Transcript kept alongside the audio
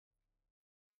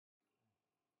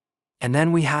And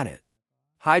then we had it.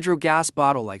 Hydro gas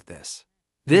bottle like this.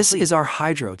 This is our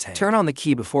hydro tank. Turn on the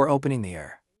key before opening the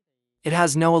air. It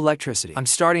has no electricity. I'm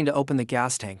starting to open the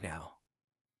gas tank now.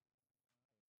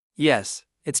 Yes,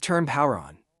 it's turned power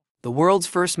on. The world's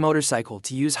first motorcycle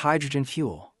to use hydrogen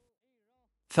fuel.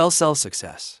 Wholesale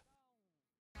success.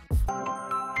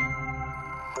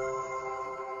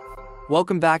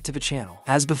 Welcome back to Vchannel.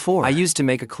 As before, I used to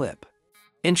make a clip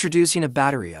introducing a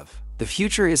battery of the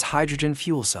future is hydrogen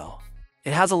fuel cell.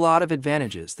 It has a lot of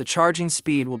advantages. The charging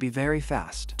speed will be very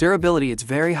fast. Durability, it's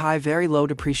very high, very low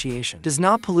depreciation. Does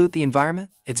not pollute the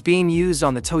environment. It's being used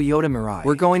on the Toyota Mirai.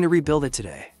 We're going to rebuild it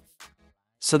today,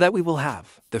 so that we will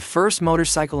have the first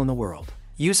motorcycle in the world.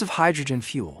 Use of hydrogen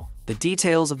fuel. The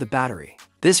details of the battery.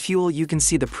 This fuel, you can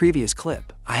see the previous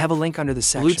clip. I have a link under the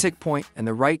section. Blue tick point in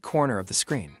the right corner of the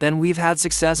screen. Then we've had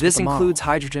success. This includes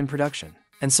hydrogen production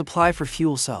and supply for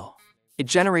fuel cell. It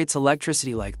generates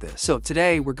electricity like this. So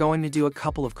today we're going to do a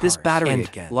couple of cars. This battery and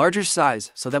again, larger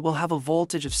size, so that we'll have a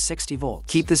voltage of 60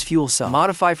 volts. Keep this fuel cell.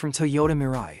 Modify from Toyota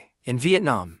Mirai. In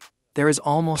Vietnam, there is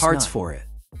almost parts for it.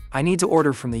 I need to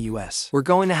order from the US. We're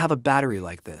going to have a battery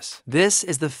like this. This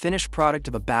is the finished product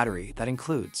of a battery that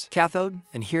includes cathode,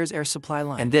 and here's air supply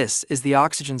line. And this is the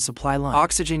oxygen supply line.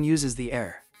 Oxygen uses the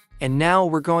air. And now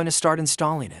we're going to start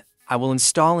installing it. I will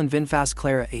install in VinFast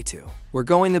Clara A2. We're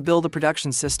going to build the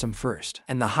production system first,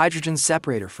 and the hydrogen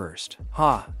separator first.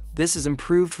 This is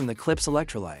improved from the Clips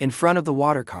electrolyte in front of the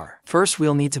water car. First,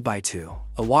 we'll need to buy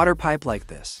a water pipe like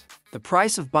this. The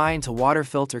price of buying 2 water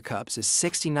filter cups is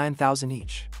 69,000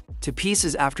 each. 2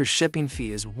 pieces after shipping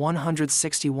fee is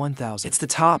 161,000. It's the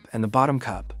top and the bottom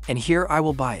cup, and here I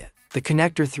will buy it. The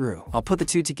connector through. I'll put the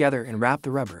 2 together and wrap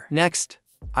the rubber. Next,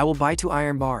 I will buy 2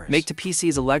 iron bars. Make 2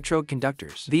 PCs electrode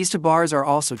conductors. These 2 bars are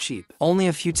also cheap, only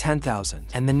a few 10,000.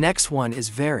 And the next one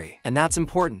is and that's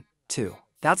important too.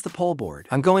 That's the pole board.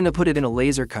 I'm going to put it in a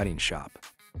laser cutting shop.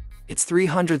 It's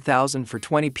 300,000 for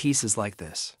 20 pieces like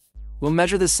this. We'll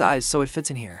measure the size so it fits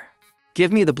in here.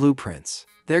 Give me the blueprints.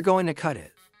 They're going to cut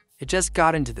it. It just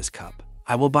got into this cup.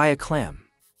 I will buy a clamp.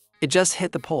 It just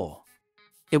hit the pole.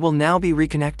 It will now be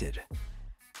reconnected.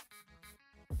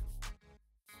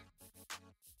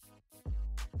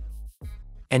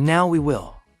 And now we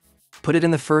will put it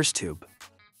in the first tube.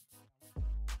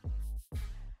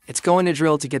 It's going to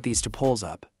drill to get these 2 poles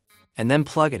up, and then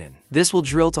plug it in. This will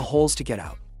drill to holes to get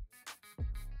out.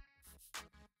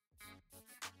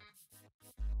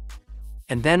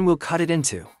 And then we'll cut it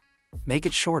into, make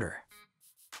it shorter.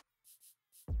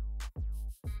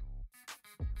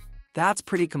 That's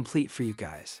pretty complete for you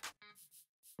guys.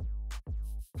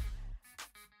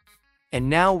 And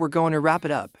now we're going to wrap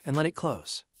it up and let it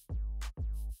close.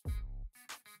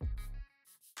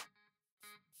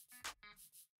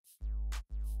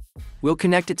 We'll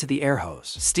connect it to the air hose,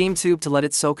 steam tube to let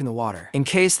it soak in the water, in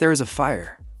case there is a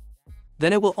fire.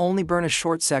 Then it will only burn a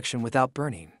short section without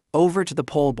burning. Over to the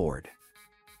pole board.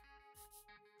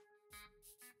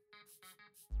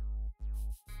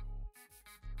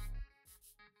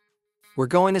 We're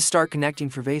going to start connecting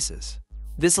for vases.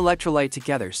 This electrolyte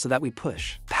together so that we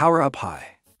push power up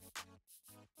high.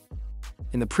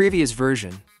 In the previous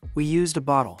version, we used a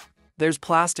bottle. There's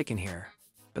plastic in here,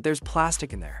 but there's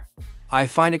plastic in there. I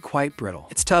find it quite brittle.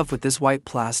 It's tough with this white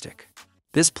plastic.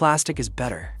 This plastic is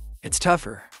better. It's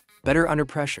tougher, better under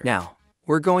pressure. Now,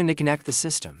 we're going to connect the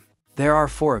system. There are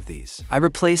 4 of these. I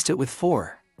replaced it with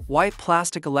 4 white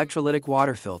plastic electrolytic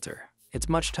water filter. It's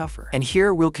much tougher. And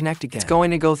here we'll connect again. It's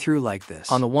going to go through like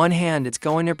this. On the one hand, it's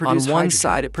going to produce hydrogen. On one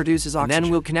side, it produces oxygen. And then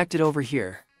we'll connect it over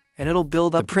here, and it'll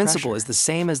build up the principle is the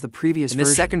same as the previous version. In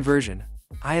the second version,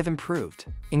 I have improved.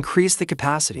 Increase the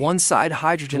capacity. One side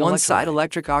hydrogen, one side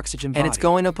electric oxygen body. And it's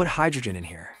going to put hydrogen in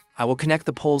here. I will connect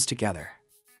the poles together.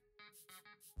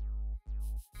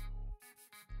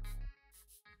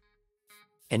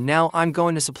 And now I'm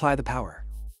going to supply the power.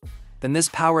 Then this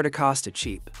power to cost it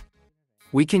cheap.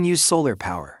 We can use solar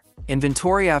power.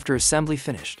 Inventory after assembly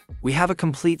finished. We have a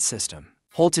complete system.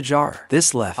 Hold to jar.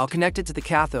 This left, I'll connect it to the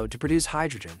cathode to produce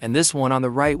hydrogen. And this one on the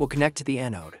right will connect to the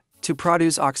anode to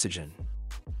produce oxygen.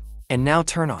 And now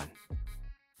turn on.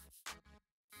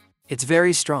 It's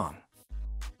very strong.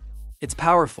 It's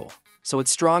powerful, so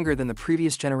it's stronger than the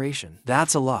previous generation.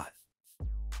 That's a lot.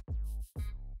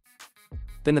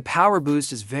 Then the power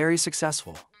boost is very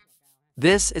successful.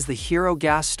 This is the Hero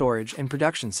gas storage and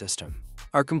production system.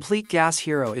 Our complete gas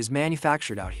Hero is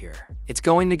manufactured out here. It's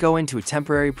going to go into a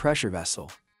temporary pressure vessel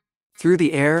through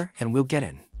the air, and we'll get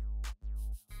in.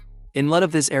 Inlet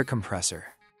of this air compressor.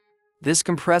 This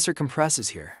compressor compresses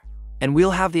here, and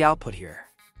we'll have the output here.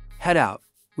 Head out,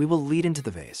 we will lead into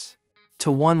the vase to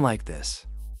one like this.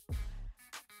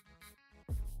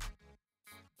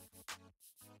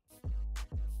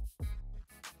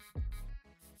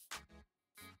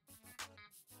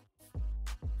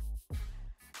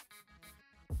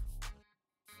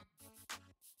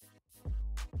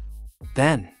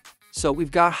 So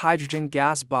we've got hydrogen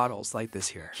gas bottles like this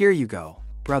here. Here you go,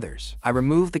 brothers. I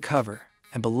remove the cover,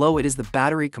 and below it is the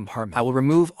battery compartment. I will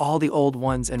remove all the old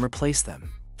ones and replace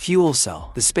them. Fuel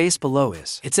cell. The space below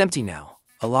it's empty now,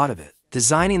 a lot of it.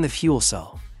 Designing the fuel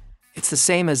cell. It's the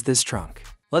same as this trunk.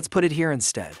 Let's put it here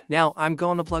instead. Now I'm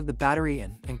going to plug the battery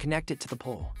in and connect it to the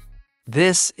pole.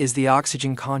 This is the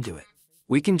oxygen conduit.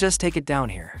 We can just take it down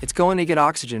here. It's going to get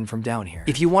oxygen from down here.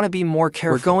 If you want to be more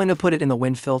careful, we're going to put it in the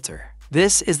wind filter.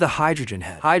 This is the hydrogen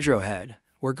head. Hydro head.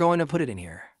 We're going to put it in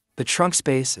here. The trunk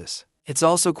spaces. It's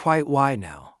also quite wide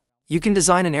now. You can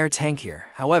design an air tank here.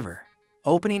 However,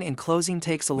 opening and closing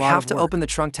takes a lot of work. We have to open the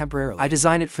trunk temporarily. I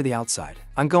designed it for the outside.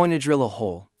 I'm going to drill a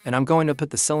hole, and I'm going to put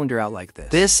the cylinder out like this.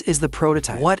 This is the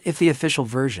prototype. What if the official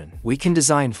version we can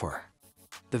design for?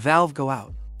 The valve go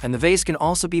out, and the vase can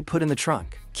also be put in the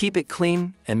trunk. Keep it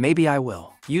clean, and maybe I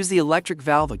will. Use the electric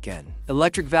valve again.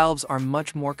 Electric valves are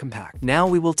much more compact. Now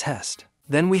we will test.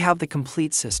 Then we have the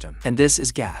complete system, and this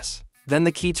is gas. Then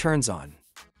the key turns on.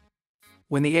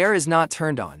 When the air is not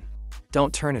turned on,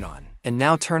 don't turn it on. And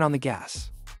now turn on the gas.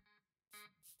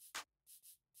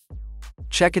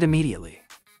 Check it immediately.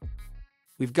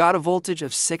 We've got a voltage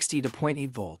of 60 to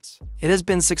 0.8 volts. It has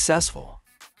been successful.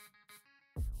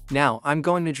 Now I'm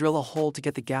going to drill a hole to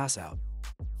get the gas out.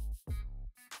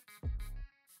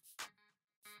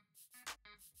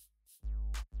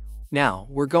 Now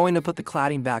we're going to put the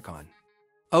cladding back on.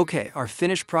 Okay, our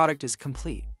finished product is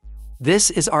complete. This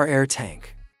is our air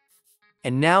tank.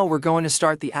 And now we're going to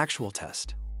start the actual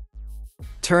test.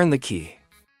 Turn the key.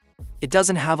 It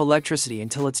doesn't have electricity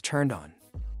until it's turned on.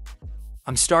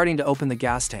 I'm starting to open the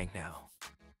gas tank now.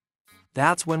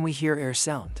 That's when we hear air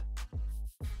sound.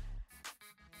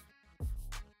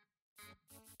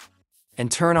 And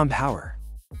turn on power.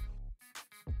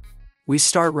 We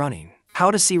start running. How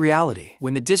to see reality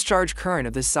when the discharge current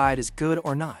of this side is good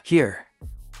or not. Here.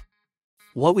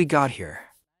 What we got here.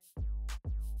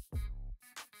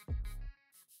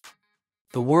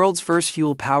 The world's first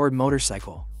fuel-powered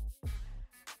motorcycle.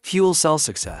 Fuel cell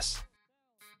success.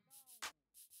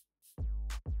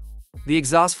 The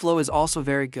exhaust flow is also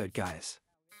very good, guys.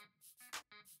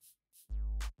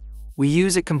 We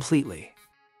use it completely.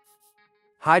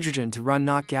 Hydrogen to run,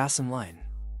 not gas in line.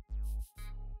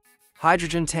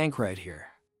 Hydrogen tank right here.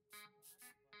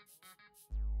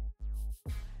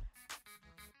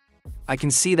 I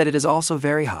can see that it is also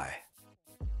very high.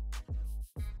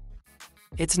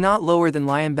 It's not lower than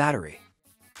Lion battery.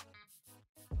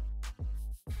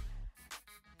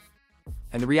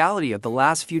 And the reality of the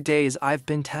last few days I've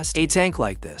been testing a tank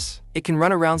like this. It can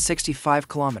run around 65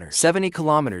 kilometers, 70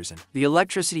 kilometers, and the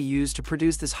electricity used to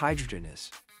produce this hydrogen is.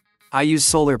 I use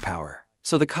solar power,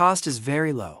 so the cost is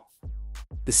very low.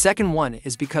 The second one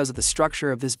is because of the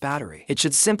structure of this battery. It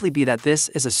should simply be that this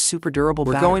is a super durable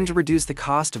battery. We're going to reduce the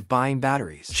cost of buying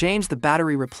batteries. Change the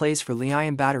battery replace for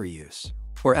Li-ion battery use,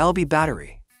 or LB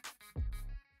battery.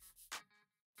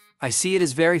 I see it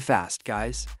is very fast,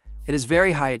 guys. It is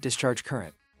very high at discharge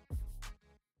current.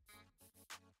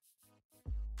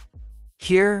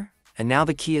 Here, and now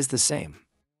the key is the same.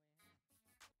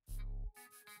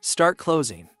 Start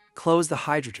closing. Close the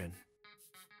hydrogen.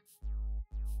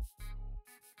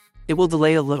 It will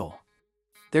delay a little.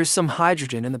 There's some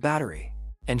hydrogen in the battery.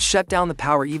 And shut down the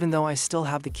power even though I still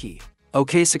have the key.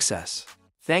 Okay, success.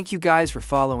 Thank you guys for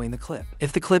following the clip.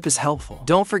 If the clip is helpful,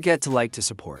 don't forget to like to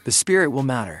support. The spirit will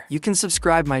matter. You can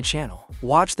subscribe my channel.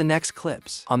 Watch the next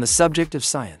clips on the subject of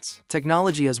science,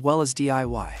 technology as well as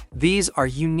DIY. These are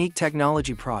unique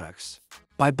technology products.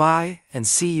 Bye-bye and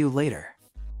see you later.